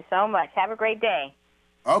 thank you so much. Have a great day.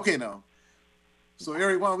 Okay, now. So,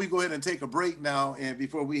 Eric, why don't we go ahead and take a break now, and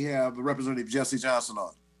before we have Representative Jesse Johnson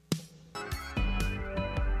on.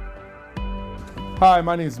 Hi,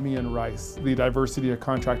 my name is Mian Rice, the Diversity and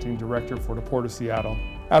Contracting Director for the Port of Seattle.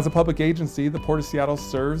 As a public agency, the Port of Seattle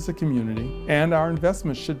serves the community, and our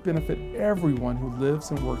investments should benefit everyone who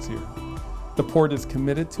lives and works here. The Port is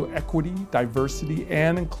committed to equity, diversity,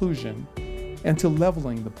 and inclusion, and to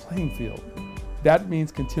leveling the playing field. That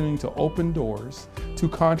means continuing to open doors to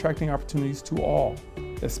contracting opportunities to all,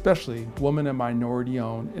 especially women and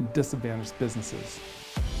minority-owned and disadvantaged businesses.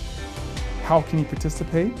 How can you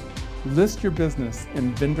participate? List your business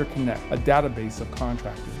in Vendor Connect, a database of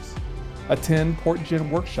contractors. Attend PortGen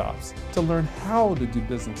workshops to learn how to do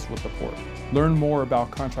business with the Port. Learn more about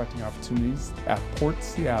contracting opportunities at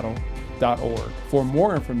portseattle.org. For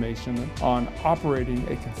more information on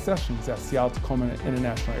operating a concessions at Seattle-Tacoma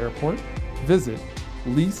International Airport, visit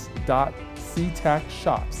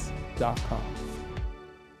lease.ctacshops.com.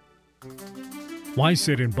 Why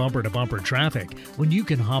sit in bumper-to-bumper traffic when you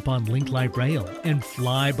can hop on Link Light Rail and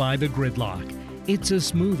fly by the gridlock? It's a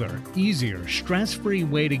smoother, easier, stress-free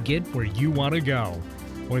way to get where you want to go.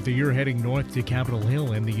 Whether you're heading north to Capitol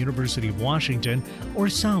Hill and the University of Washington or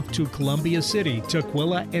south to Columbia City,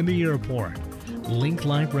 Tukwila, and the airport, Link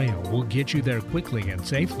Light Rail will get you there quickly and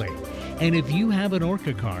safely. And if you have an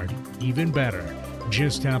ORCA card, even better.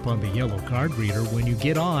 Just tap on the yellow card reader when you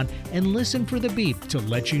get on and listen for the beep to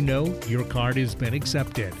let you know your card has been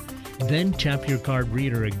accepted. Then tap your card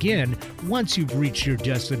reader again once you've reached your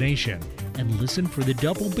destination and listen for the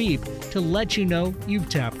double beep to let you know you've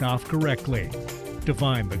tapped off correctly. To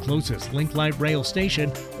find the closest Link Light Rail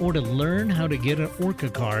station or to learn how to get an ORCA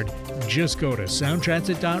card, just go to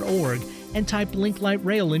soundtransit.org and type Link Light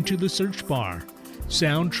Rail into the search bar.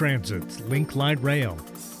 Sound Transit's Link Light Rail.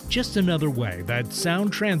 Just another way that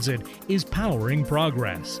Sound Transit is powering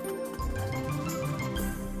progress.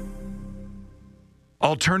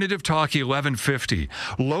 Alternative Talk 1150,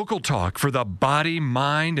 local talk for the body,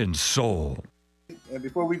 mind, and soul. And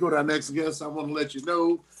before we go to our next guest, I want to let you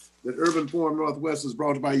know that Urban Forum Northwest is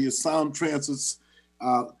brought by your Sound Transit's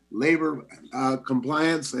Labor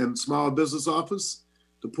Compliance and Small Business Office,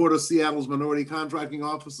 the Port of Seattle's Minority Contracting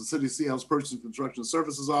Office, the City of Seattle's Purchasing and Construction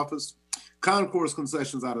Services Office, Concourse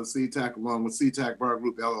Concessions out of CTAC, along with CTAC Bar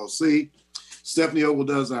Group LLC. Stephanie Ogle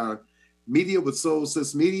does our media with Soul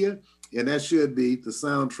Sis Media, and that should be the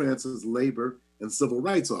Sound Transit's Labor and Civil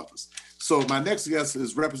Rights Office. So my next guest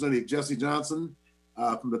is Representative Jesse Johnson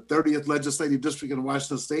from the 30th Legislative District in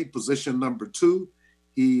Washington State, position number 2.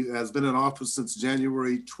 He has been in office since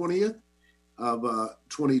January 20th of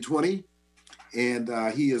 2020, and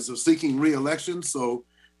he is seeking re-election. So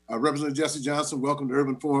Representative Jesse Johnson, welcome to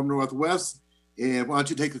Urban Forum Northwest. And why don't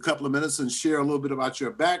you take a couple of minutes and share a little bit about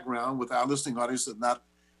your background with our listening audience that are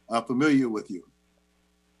not familiar with you.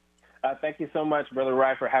 Thank you so much, Brother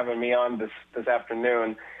Rye, for having me on this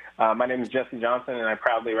afternoon. My name is Jesse Johnson, and I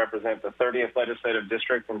proudly represent the 30th Legislative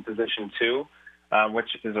District in Position 2,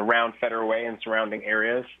 which is around Federal Way and surrounding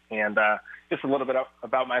areas. And just a little bit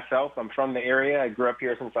about myself. I'm from the area. I grew up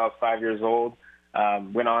here since I was 5 years old.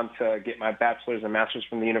 Went on to get my bachelor's and master's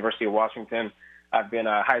from the University of Washington. I've been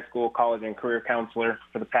a high school, college, and career counselor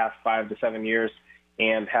for the past 5 to 7 years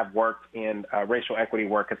and have worked in racial equity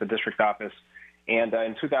work at the district office. And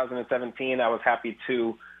in 2017, I was happy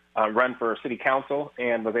to run for city council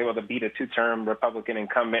and was able to beat a 2-term Republican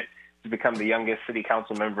incumbent to become the youngest city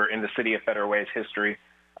council member in the city of Federal Way's history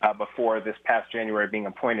before this past January being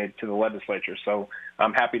appointed to the legislature. So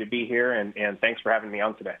I'm happy to be here, and thanks for having me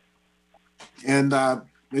on today. And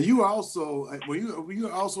you were also at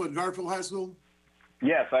Garfield High School?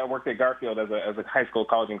 Yes, I worked at Garfield as a high school,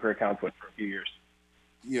 college, and career counselor for a few years.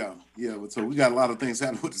 Yeah. So we got a lot of things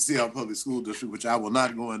happening with the Seattle Public School District, which I will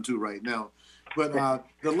not go into right now. But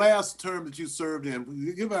the last term that you served in, will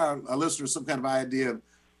you give our listeners some kind of idea of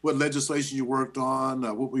what legislation you worked on?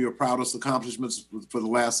 What were your proudest accomplishments for the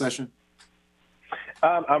last session?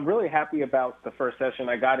 I'm really happy about the first session.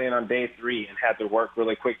 I got in on day 3 and had to work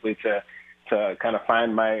really quickly to kind of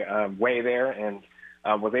find my way there, and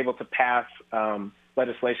was able to pass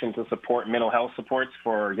legislation to support mental health supports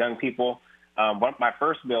for young people. My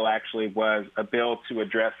first bill actually was a bill to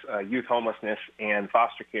address youth homelessness and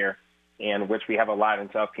foster care, in which we have a lot in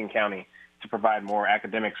South King County to provide more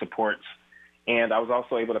academic supports. And I was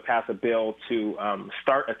also able to pass a bill to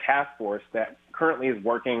start a task force that currently is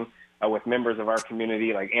working with members of our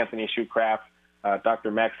community like Anthony Shoecraft,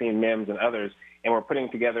 Dr. Maxine Mims, and others. And we're putting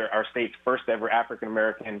together our state's first ever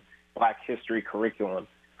African-American Black History curriculum,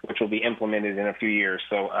 which will be implemented in a few years.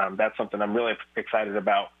 So that's something I'm really excited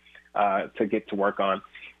about to get to work on.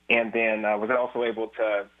 And then was also able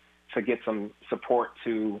to get some support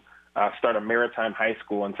to start a maritime high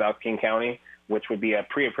school in South King County, which would be a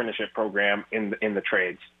pre-apprenticeship program in the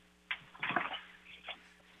trades.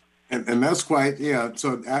 And that's quite, yeah.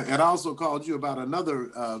 So I also called you about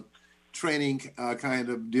another training kind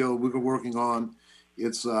of deal we were working on.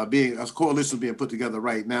 It's a coalition being put together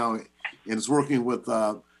right now, and it's working with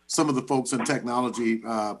some of the folks in technology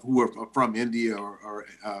who are from India or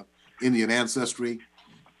Indian ancestry.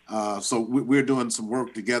 So we're doing some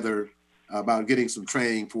work together about getting some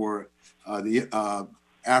training for the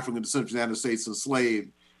African descent of the United States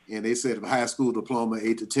enslaved. And they said a high school diploma,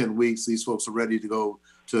 8 to 10 weeks, these folks are ready to go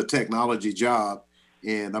to a technology job.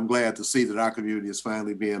 And I'm glad to see that our community is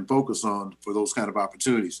finally being focused on for those kind of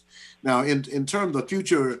opportunities. Now, in terms of the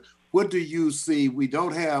future, what do you see? We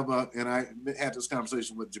don't have, and I had this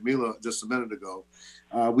conversation with Jamila just a minute ago,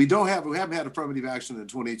 we haven't had affirmative action in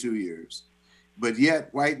 22 years, but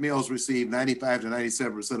yet white males receive 95 to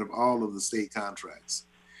 97% of all of the state contracts.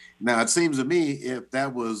 Now, it seems to me if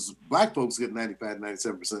that was black folks getting 95 to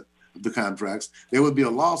 97% of the contracts, there would be a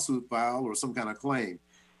lawsuit filed or some kind of claim.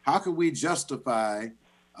 How can we justify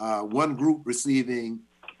one group receiving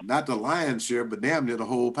not the lion's share, but damn near the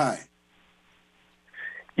whole pie?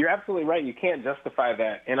 You're absolutely right. You can't justify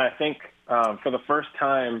that. And I think for the first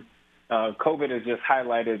time, COVID has just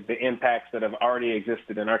highlighted the impacts that have already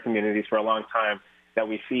existed in our communities for a long time that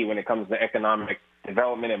we see when it comes to economic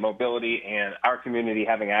development and mobility and our community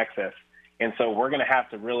having access. And so we're going to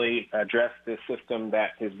have to really address this system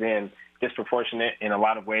that has been disproportionate in a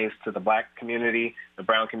lot of ways to the black community, the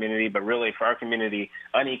brown community, but really for our community,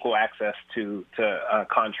 unequal access to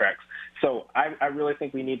contracts. So I really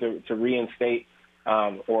think we need to reinstate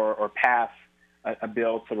or pass a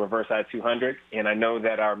bill to reverse I-200. And I know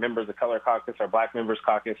that our members of Color Caucus, our Black Members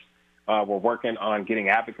Caucus, we're working on getting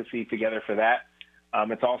advocacy together for that.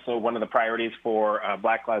 It's also one of the priorities for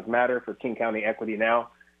Black Lives Matter, for King County Equity Now.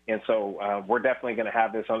 And so we're definitely going to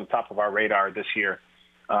have this on the top of our radar this year.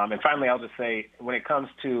 And finally, I'll just say, when it comes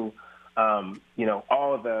to,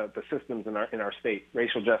 all of the systems in our state,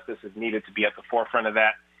 racial justice is needed to be at the forefront of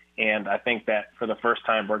that. And I think that for the first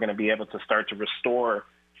time, we're going to be able to start to restore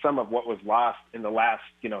some of what was lost in the last,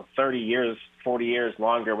 30 years, 40 years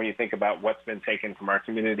longer when you think about what's been taken from our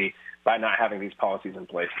community by not having these policies in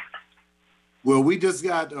place. Well, we just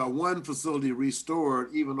got one facility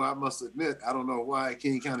restored, even though I must admit, I don't know why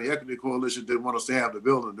King County Equity Coalition didn't want us to have the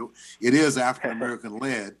building. It is African-American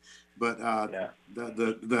led, but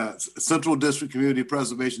the Central District Community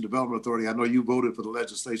Preservation Development Authority, I know you voted for the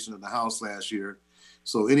legislation in the House last year.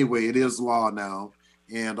 So anyway, it is law now.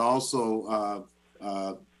 And also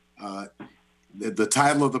the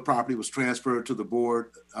title of the property was transferred to the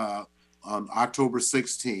board on October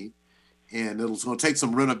 16th. And it's going to take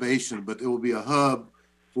some renovation, but it will be a hub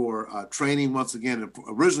for training once again. It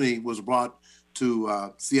originally was brought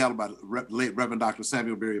to Seattle by the late Reverend Dr.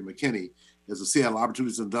 Samuel Berry McKinney as the Seattle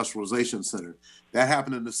Opportunities Industrialization Center. That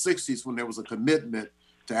happened in the 60s when there was a commitment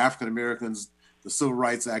to African Americans, the Civil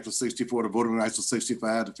Rights Act of 64, the Voting Rights of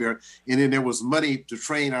 65, and then there was money to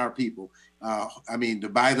train our people. To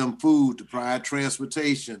buy them food, to provide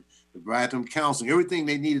transportation, to provide them counseling, everything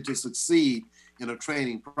they needed to succeed in a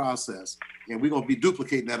training process. And we're going to be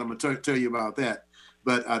duplicating that. I'm going to tell you about that.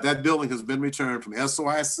 But that building has been returned from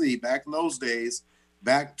SOIC back in those days,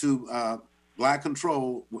 back to Black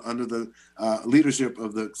control under the leadership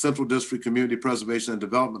of the Central District Community Preservation and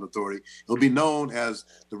Development Authority. It'll be known as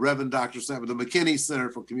the Reverend Dr. Samuel, the McKinney Center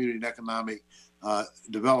for Community and Economic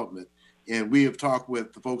Development. And we have talked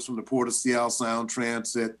with the folks from the Port of Seattle Sound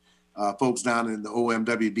Transit, folks down in the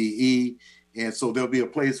OMWBE. And so there'll be a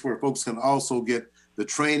place where folks can also get the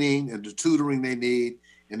training and the tutoring they need.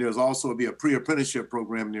 And there's also be a pre-apprenticeship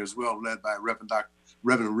program there as well, led by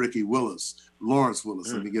Reverend Ricky Willis, Lawrence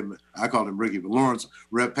Willis. Let me give him, I call him Ricky, but Lawrence,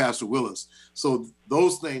 Pastor Willis. So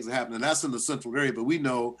those things are happening. That's in the central area, but we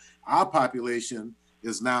know our population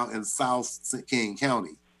is now in South King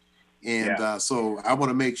County. And so I want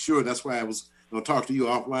to make sure, that's why I was going to talk to you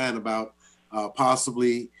offline about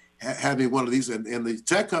possibly having one of these, and the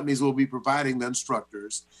tech companies will be providing the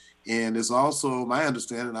instructors. And it's also my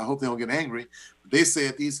understanding, I hope they don't get angry, but they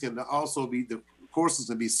said these can also be, the courses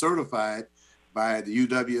can be certified by the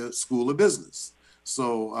UW School of Business.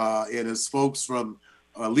 So it is folks from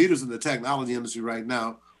leaders in the technology industry right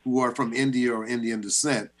now who are from India or Indian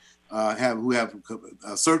descent, who have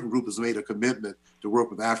a certain group has made a commitment to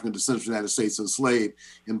work with African descent of the United States enslaved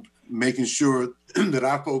in making sure that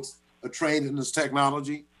our folks are trained in this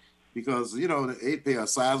technology, because, they pay a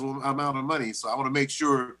sizable amount of money. So I want to make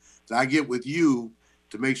sure that I get with you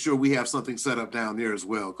to make sure we have something set up down there as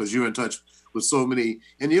well, because you're in touch with so many,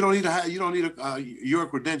 and you don't need your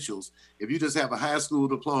credentials. If you just have a high school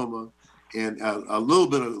diploma and a little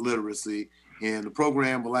bit of literacy, and the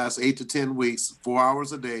program will last 8 to 10 weeks, 4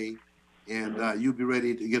 hours a day, and you'll be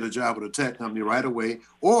ready to get a job with a tech company right away.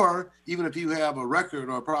 Or even if you have a record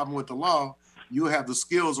or a problem with the law, you have the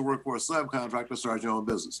skills to work for a subcontractor, start your own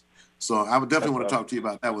business. So I would definitely want to talk to you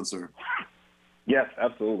about that one, sir. Yes,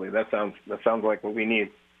 absolutely. That sounds like what we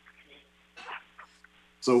need.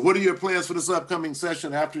 So what are your plans for this upcoming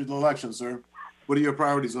session after the election, sir? What are your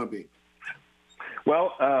priorities going to be?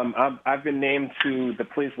 Well, I've been named to the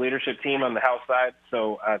police leadership team on the House side,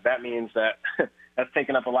 so that means that that's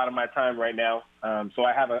taking up a lot of my time right now. So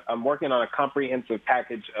I'm working on a comprehensive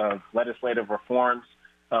package of legislative reforms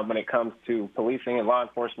when it comes to policing and law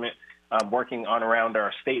enforcement. Working on around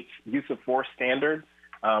our state's use of force standard,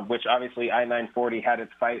 which obviously I-940 had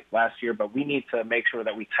its fight last year, but we need to make sure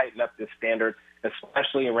that we tighten up this standard,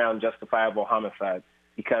 especially around justifiable homicide,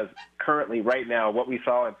 because currently, right now, what we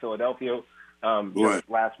saw in Philadelphia just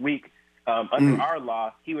last week, under our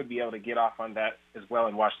law, he would be able to get off on that as well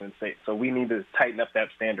in Washington State. So we need to tighten up that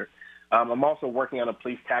standard. I'm also working on a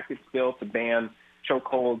police tactics bill to ban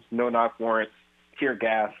chokeholds, no-knock warrants, tear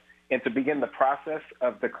gas, and to begin the process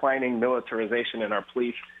of declining militarization in our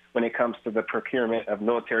police when it comes to the procurement of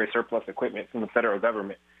military surplus equipment from the federal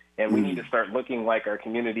government. And we need to start looking like our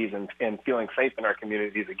communities and feeling safe in our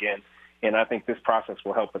communities again. And I think this process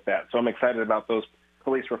will help with that. So I'm excited about those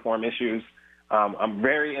police reform issues. I'm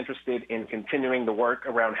very interested in continuing the work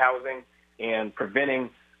around housing and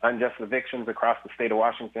preventing unjust evictions across the state of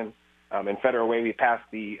Washington. In Federal Way, we passed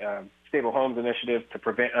the Stable Homes Initiative to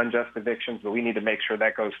prevent unjust evictions, but we need to make sure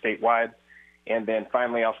that goes statewide. And then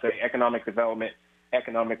finally, I'll say economic development,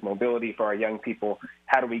 economic mobility for our young people.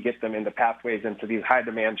 How do we get them into pathways into these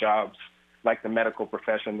high-demand jobs like the medical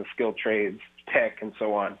profession, the skilled trades, tech, and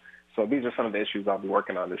so on? So these are some of the issues I'll be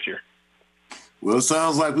working on this year. Well, it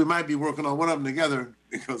sounds like we might be working on one of them together,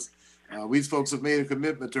 because these folks have made a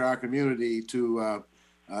commitment to our community to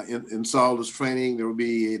install this training. There will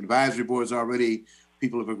be advisory boards already.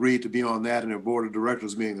 People have agreed to be on that, and their board of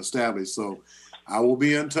directors being established. So I will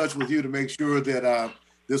be in touch with you to make sure that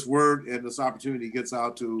this word and this opportunity gets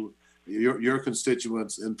out to your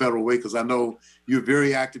constituents in Federal Way, because I know you're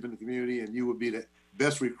very active in the community, and you would be the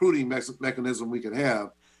best recruiting mechanism we could have.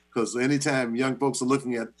 Because anytime young folks are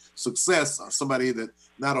looking at success, somebody that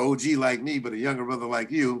not an OG like me, but a younger brother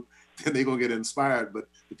like you, then they're going to get inspired. But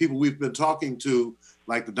the people we've been talking to,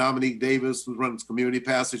 like the Dominique Davis, who runs Community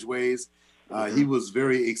Passageways, he was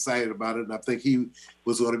very excited about it. And I think he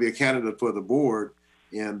was going to be a candidate for the board.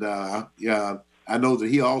 And I know that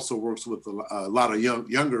he also works with a lot of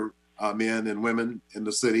younger men and women in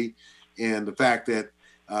the city. And the fact that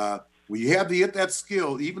when you have to get that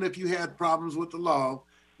skill, even if you had problems with the law,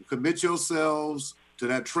 commit yourselves to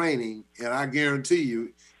that training, and I guarantee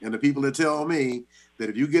you, and the people that tell me that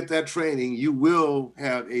if you get that training, you will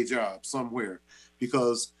have a job somewhere.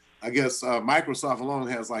 Because I guess Microsoft alone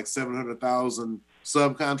has like 700,000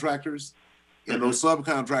 subcontractors, and those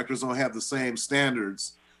subcontractors don't have the same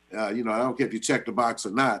standards. I don't care if you check the box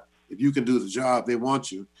or not. If you can do the job, they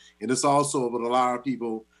want you. And this also would allow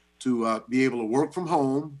people to be able to work from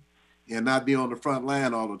home and not be on the front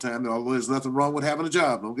line all the time. Although there's nothing wrong with having a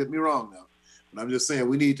job, don't get me wrong now. But I'm just saying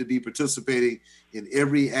we need to be participating in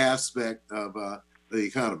every aspect of the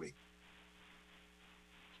economy.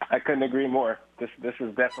 I couldn't agree more. This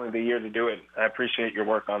is definitely the year to do it. I appreciate your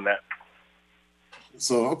work on that.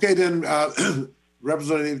 So, okay, then,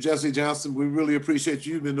 Representative Jesse Johnson, we really appreciate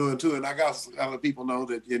you've been doing too. And I got a lot of people know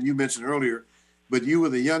that, and you mentioned earlier, but you were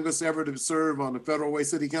the youngest ever to serve on the Federal Way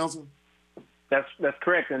City Council? That's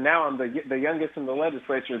correct, and now I'm the youngest in the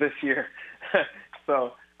legislature this year.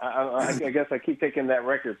 So I guess I keep taking that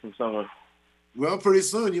record from someone. Well, pretty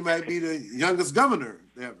soon you might be the youngest governor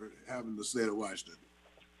ever having the state of Washington.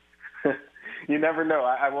 You never know.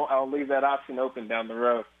 I'll leave that option open down the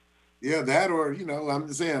road. Yeah, that, or I'm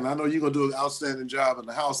just saying. I know you're gonna do an outstanding job in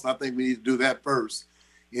the House, and I think we need to do that first,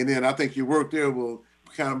 and then I think your work there will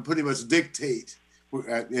kind of pretty much dictate.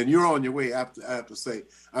 And you're on your way, I have to say.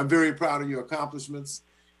 I'm very proud of your accomplishments,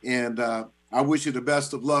 and I wish you the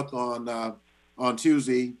best of luck on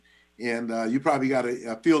Tuesday. And you probably got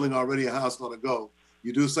a feeling already how it's going to go.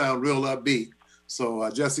 You do sound real upbeat. So,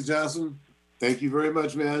 Jesse Johnson, thank you very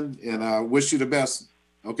much, man, and I wish you the best,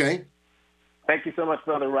 okay? Thank you so much,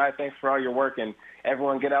 Brother Rye. Thanks for all your work, and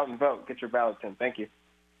everyone get out and vote. Get your ballots in. Thank you.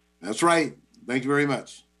 That's right. Thank you very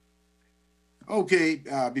much. Okay,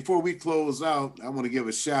 before we close out, I want to give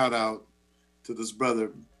a shout out to this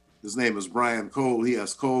brother. His name is Brian Cole. He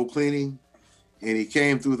has Cole Cleaning, and he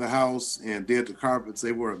came through the house and did the carpets.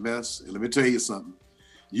 They were a mess. And let me tell you something.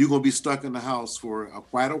 You're going to be stuck in the house for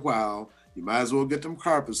quite a while. You might as well get them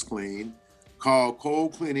carpets clean. Call Cole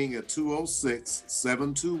Cleaning at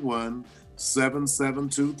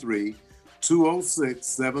 206-721-7723.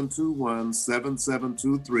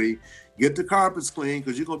 206-721-7723. Get the carpets clean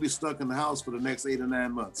because you're going to be stuck in the house for the next 8 or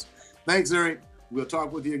 9 months. Thanks, Eric. We'll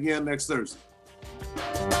talk with you again next Thursday.